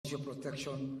Social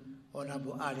Protection,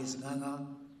 Honorable Alice Nganga,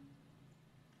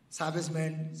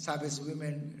 servicemen,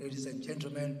 servicewomen, ladies and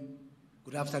gentlemen,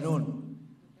 good afternoon.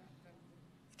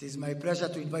 It is my pleasure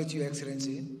to invite you,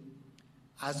 Excellency,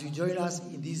 as you join us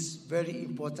in this very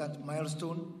important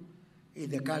milestone in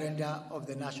the calendar of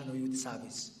the National Youth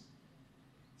Service.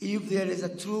 If there is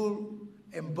a true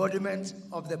embodiment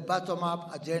of the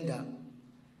bottom-up agenda,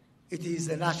 it is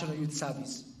the National Youth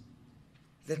Service.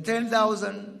 The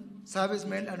 10,000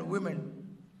 servicemen and women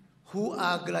who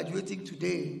are graduating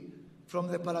today from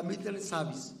the paramilitary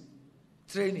service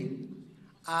training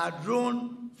are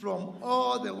drawn from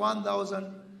all the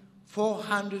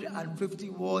 1,450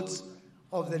 wards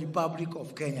of the Republic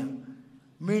of Kenya,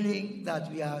 meaning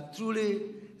that we are truly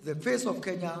the face of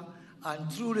Kenya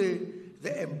and truly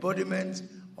the embodiment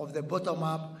of the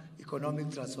bottom-up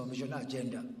economic transformation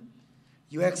agenda.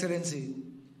 Your Excellency,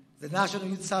 the National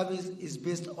Youth Service is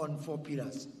based on 4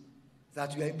 pillars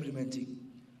that we are implementing.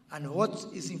 And what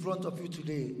is in front of you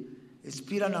today is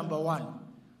pillar number 1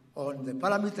 on the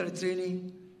paramilitary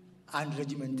training and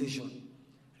regimentation.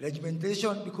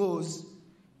 Regimentation because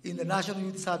in the National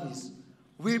Youth Service,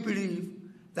 we believe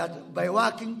that by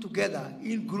working together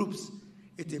in groups,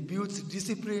 it builds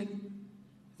discipline,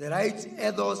 the right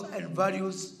ethos and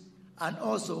values, and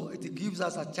also it gives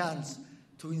us a chance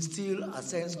to instill a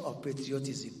sense of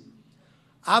patriotism.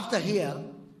 After here,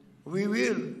 we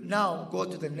will now go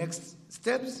to the next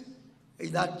steps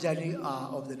in that journey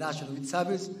of the National Youth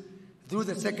Service through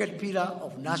the second pillar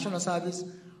of national service,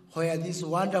 where these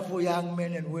wonderful young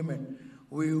men and women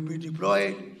will be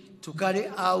deployed to carry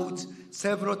out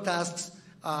several tasks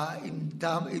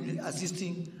in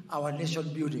assisting our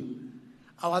nation building.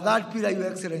 Our third pillar, Your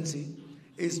Excellency,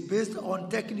 is based on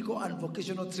technical and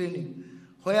vocational training,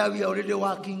 where we are already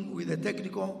working with the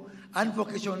technical and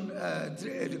vocational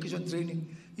education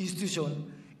training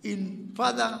institution in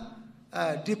further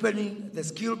deepening the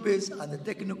skill base and the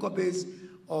technical base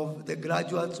of the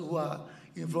graduates who are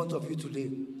in front of you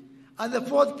today. And the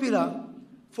fourth pillar,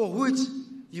 for which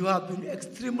you have been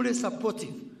extremely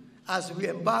supportive as we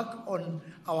embark on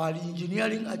our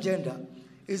engineering agenda,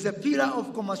 is the pillar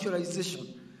of commercialization,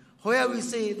 where we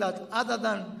say that other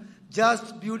than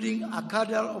just building a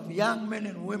cadre of young men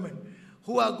and women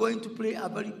who are going to play a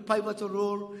very pivotal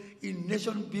role in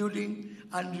nation building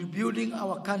and rebuilding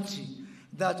our country,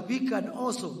 that we can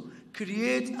also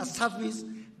create a service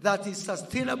that is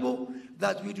sustainable,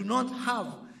 that we do not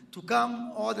have to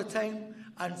come all the time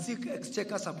and seek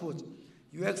exchequer support.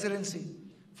 Your Excellency,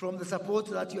 from the support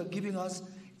that you are giving us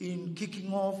in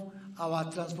kicking off our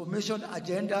transformation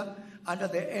agenda under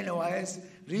the NYS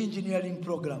re-engineering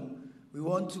program, we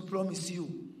want to promise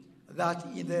you that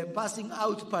in the passing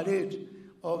out parade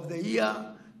of the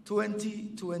year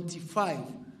 2025,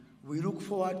 we look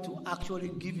forward to actually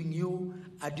giving you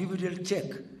a dividend check,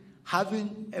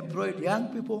 having employed young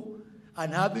people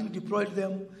and having deployed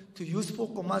them to useful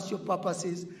commercial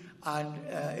purposes and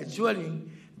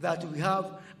ensuring that we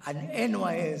have an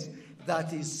NYS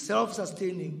that is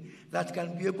self-sustaining, that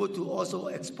can be able to also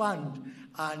expand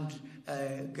and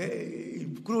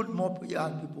include more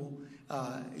young people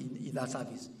in that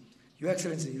service. Your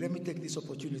Excellency, let me take this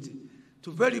opportunity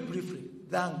to very briefly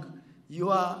thank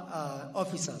your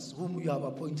officers whom you have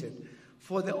appointed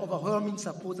for the overwhelming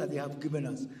support that they have given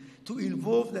us to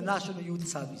involve the National Youth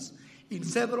Service in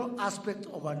several aspects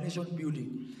of our nation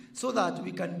building so that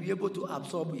we can be able to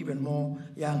absorb even more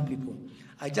young people.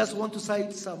 I just want to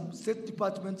cite some state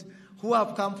departments who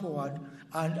have come forward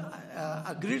and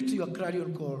agreed to your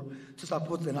clarion call to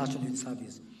support the National Youth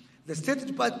Service. The State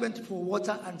Department for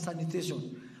Water and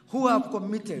Sanitation, who have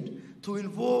committed to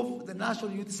involve the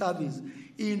National Youth Service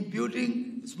in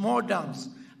building small dams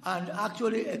and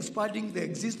actually expanding the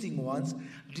existing ones,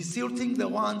 desilting the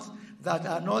ones that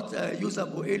are not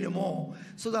usable anymore,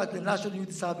 so that the National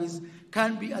Youth Service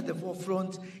can be at the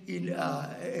forefront in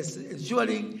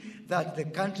ensuring that the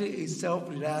country is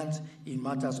self-reliant in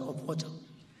matters of water.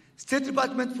 State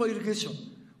Department for Irrigation,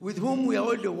 with whom we are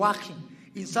already working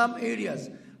in some areas,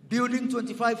 building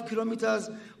 25 kilometers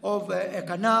of a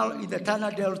canal in the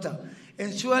Tana Delta,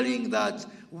 ensuring that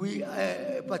we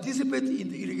participate in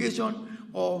the irrigation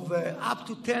of up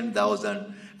to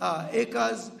 10,000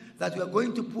 acres that we are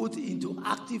going to put into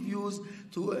active use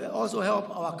to also help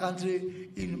our country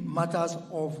in matters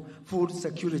of food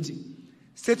security.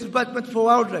 State Department for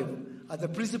Wildlife, the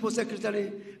Principal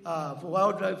Secretary for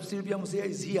Wildlife, Sylvia Musea,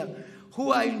 is here,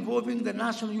 who are involving the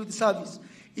National Youth Service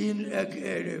in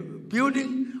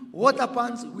building water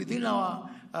ponds within our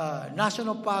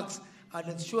national parks and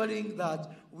ensuring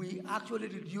that we actually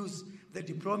reduce the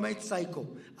deployment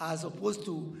cycle as opposed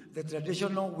to the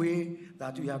traditional way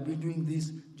that we have been doing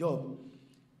this job.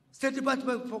 State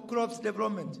Department for Crops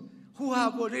Development, who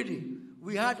have already,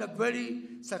 we had a very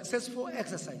successful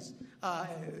exercise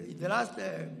in the last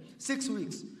 6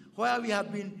 weeks where we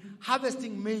have been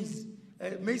harvesting maize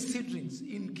seedlings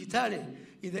in Kitale,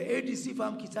 in the ADC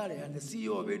farm Kitale, and the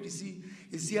CEO of ADC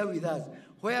is here with us,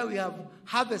 where we have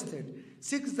harvested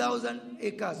 6,000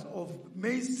 acres of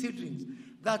maize seedlings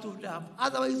that would have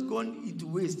otherwise gone into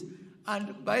waste.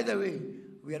 And by the way,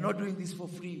 we are not doing this for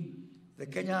free. The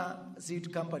Kenya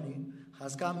Seed Company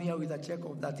has come here with a check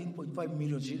of 13.5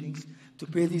 million shillings to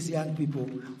pay these young people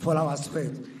for our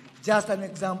sweat. Just an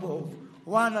example of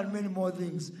one and many more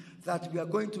things that we are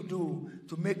going to do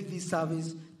to make this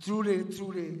service truly,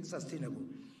 truly sustainable.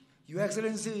 Your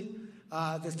Excellency,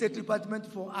 the State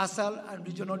Department for ASAL and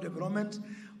Regional Development,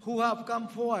 who have come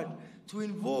forward to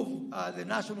involve the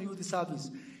National Youth Service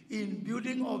in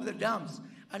building of the dams,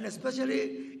 and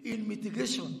especially in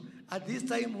mitigation at this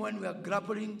time when we are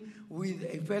grappling with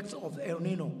the effects of El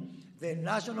Nino. The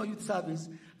National Youth Service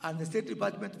and the State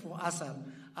Department for ASAL,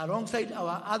 alongside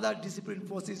our other discipline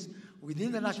forces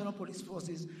within the National Police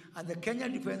Forces and the Kenya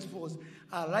Defense Force,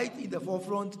 are right in the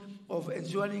forefront of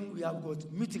ensuring we have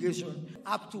got mitigation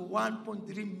up to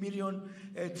 1.3 million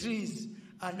trees.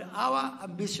 And our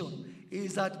ambition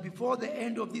is that before the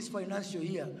end of this financial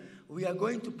year, we are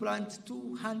going to plant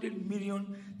 200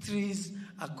 million trees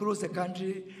across the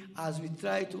country as we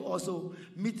try to also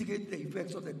mitigate the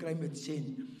effects of the climate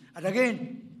change. And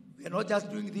again, we are not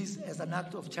just doing this as an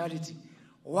act of charity.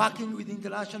 Working with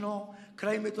international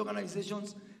climate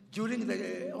organizations, during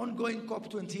the ongoing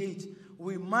COP28,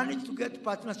 we managed to get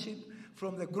partnership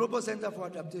from the Global Center for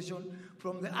Adaptation,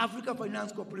 from the Africa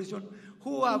Finance Corporation,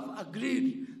 who have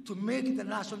agreed to make the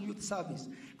National Youth Service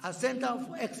a center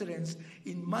for excellence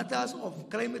in matters of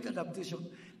climate adaptation,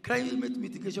 climate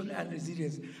mitigation and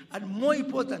resilience, and more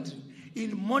importantly,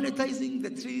 in monetizing the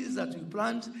trees that we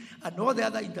plant and all the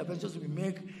other interventions we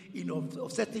make in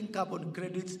offsetting carbon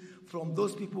credits from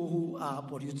those people who are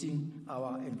polluting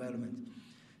our environment.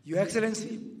 Your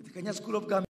Excellency, the Kenya School of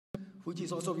Government, which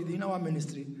is also within our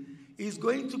ministry, is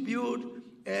going to build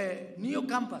a new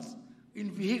campus in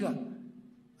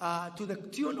Vihiga to the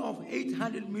tune of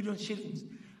 800 million shillings,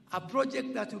 a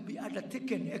project that will be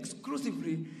undertaken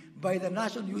exclusively by the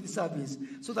National Youth Service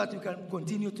so that we can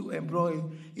continue to employ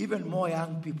even more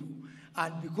young people.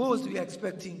 And because we are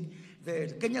expecting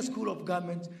the Kenya School of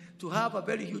Government to have a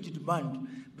very huge demand,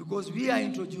 because we are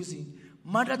introducing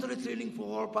mandatory training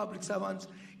for all public servants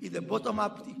in the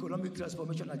bottom-up economic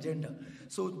transformation agenda.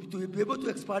 So to be able to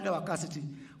expand our capacity,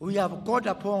 we have called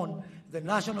upon the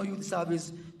National Youth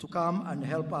Service to come and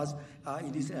help us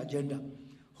in this agenda.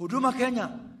 Huduma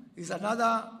Kenya is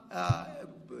another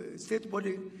state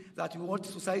body that we want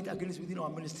to cite against within our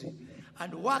ministry.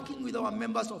 And working with our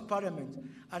members of parliament,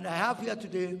 and I have here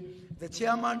today the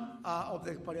chairman of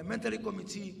the parliamentary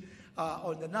committee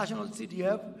on the National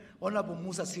CDF, Honorable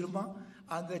Musa Silma,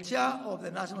 and the chair of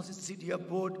the National CDF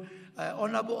board,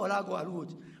 Honorable Olago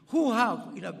Arud, who have,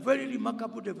 in a very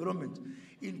remarkable development,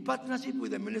 in partnership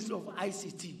with the Ministry of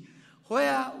ICT,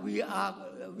 where we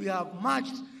have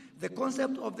merged the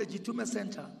concept of the Jitume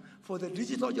Center for the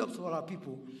digital jobs for our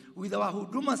people with our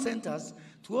Huduma centers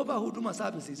to offer Huduma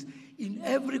services in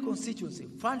every constituency,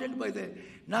 funded by the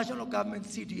national government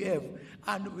CDF,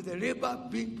 and with the labor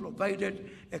being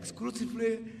provided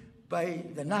exclusively by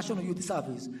the National Youth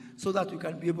Service so that we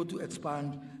can be able to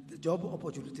expand the job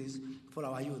opportunities for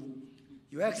our youth.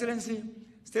 Your Excellency,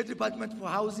 State Department for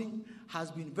Housing has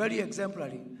been very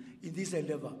exemplary in this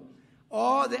endeavor.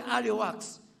 All the early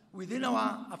works within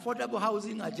our affordable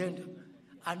housing agenda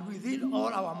and within all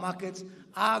our markets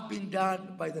have been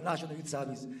done by the National Youth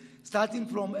Service, starting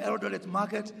from Eldoret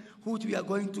Market, which we are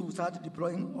going to start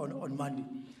deploying on Monday.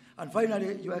 And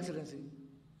finally, Your Excellency,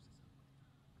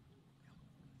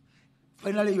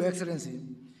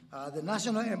 the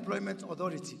National Employment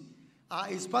Authority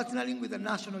is partnering with the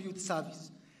National Youth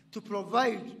Service to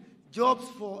provide jobs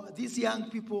for these young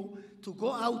people to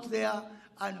go out there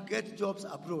and get jobs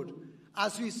abroad.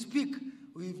 As we speak,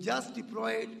 we've just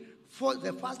deployed for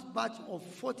the first batch of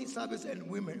 40 service and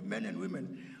men and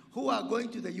women who are going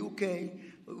to the UK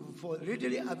for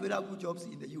readily available jobs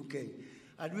in the UK.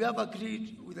 And we have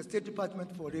agreed with the State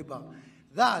Department for Labor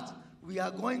that we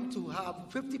are going to have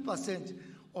 50%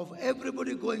 of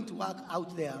everybody going to work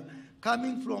out there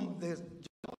coming from the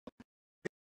job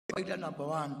provider number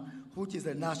one, which is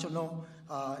the National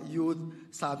Youth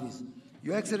Service.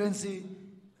 Your Excellency,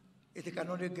 it can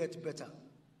only get better.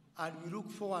 And we look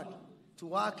forward to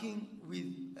working with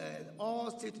all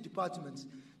state departments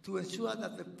to ensure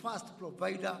that the first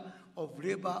provider of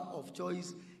labor of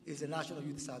choice is the National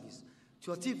Youth Service.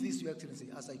 To achieve this, Your Excellency,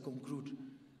 as I conclude,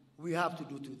 we have to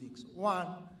do two things. One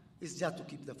is just to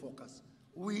keep the focus.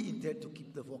 We intend to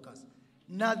keep the focus.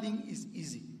 Nothing is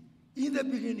easy. In the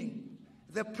beginning,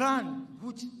 the plan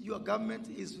which your government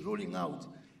is rolling out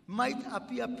might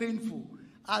appear painful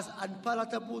as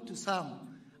unpalatable to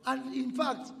some. And in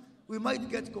fact, we might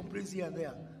get complaints here and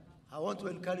there. I want to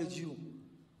encourage you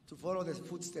to follow the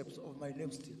footsteps of my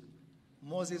namesake,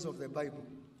 Moses of the Bible.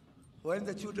 When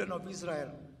the children of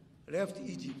Israel left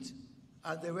Egypt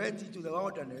and they went into the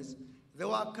wilderness, they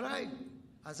were crying.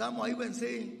 And some were even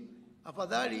saying,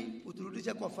 afadhali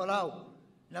uturudishe kwa Farao.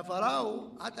 Na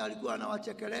Farao hata alikuwa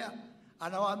anawachekelea.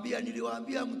 Anawaambia,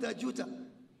 niliwaambia mtajuta.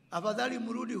 Afadhali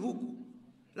mrudi huku.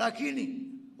 Lakini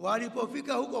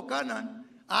walipofika huko Canaan,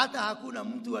 hata hakuna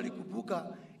mtu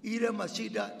alikubuka ile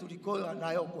mashida tulikoa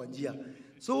nayo kwa njia.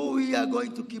 So we are going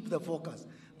to keep the focus.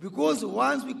 Because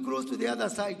once we cross to the other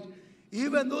side,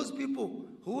 even those people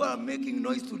who are making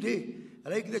noise today,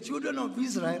 like the children of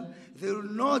Israel, they will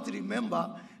not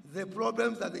remember the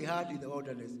problems that they had in the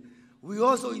wilderness. We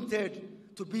also intend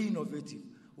to be innovative.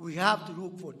 We have to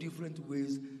look for different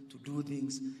ways to do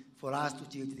things for us to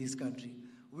change this country.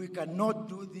 We cannot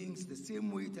do things the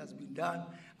same way it has been done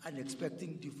and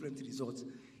expecting different results.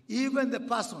 Even the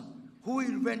person who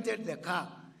invented the car,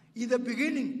 in the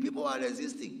beginning, people are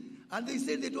resisting. And they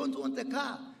say they don't want the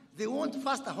car. They want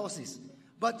faster horses.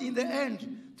 But in the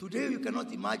end, today you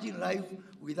cannot imagine life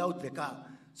without the car.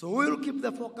 So we'll keep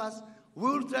the focus.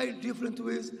 We'll try in different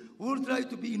ways. We'll try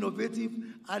to be innovative,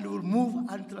 and we'll move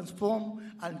and transform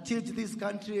and change this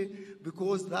country,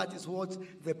 because that is what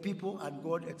the people and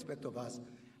God expect of us.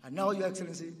 And now, Your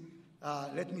Excellency,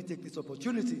 let me take this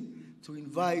opportunity to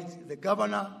invite the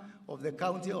governor of the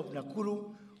county of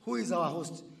Nakuru, who is our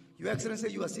host. Your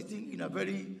Excellency, you are sitting in a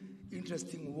very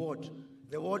interesting ward,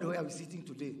 the ward where we're sitting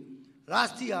today.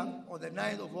 Last year, on the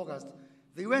 9th of August,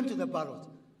 they went to the ballot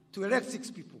to elect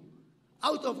 6 people.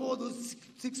 Out of all those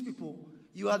 6 people,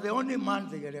 you are the only man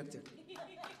they elected.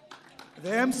 The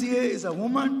MCA is a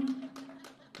woman,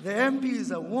 the MP is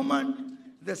a woman,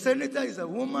 the senator is a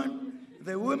woman,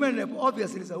 the woman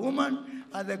obviously is a woman,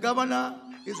 and the governor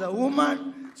is a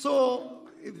woman. So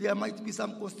if there might be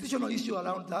some constitutional issue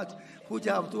around that, which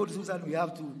I have told Susan we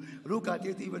have to look at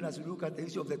it, even as we look at the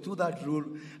issue of the 2-thirds rule,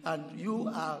 and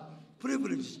you are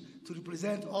privileged to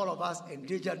represent all of us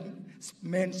endangered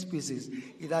men species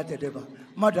in that endeavor.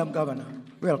 Madam Governor,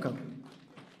 welcome.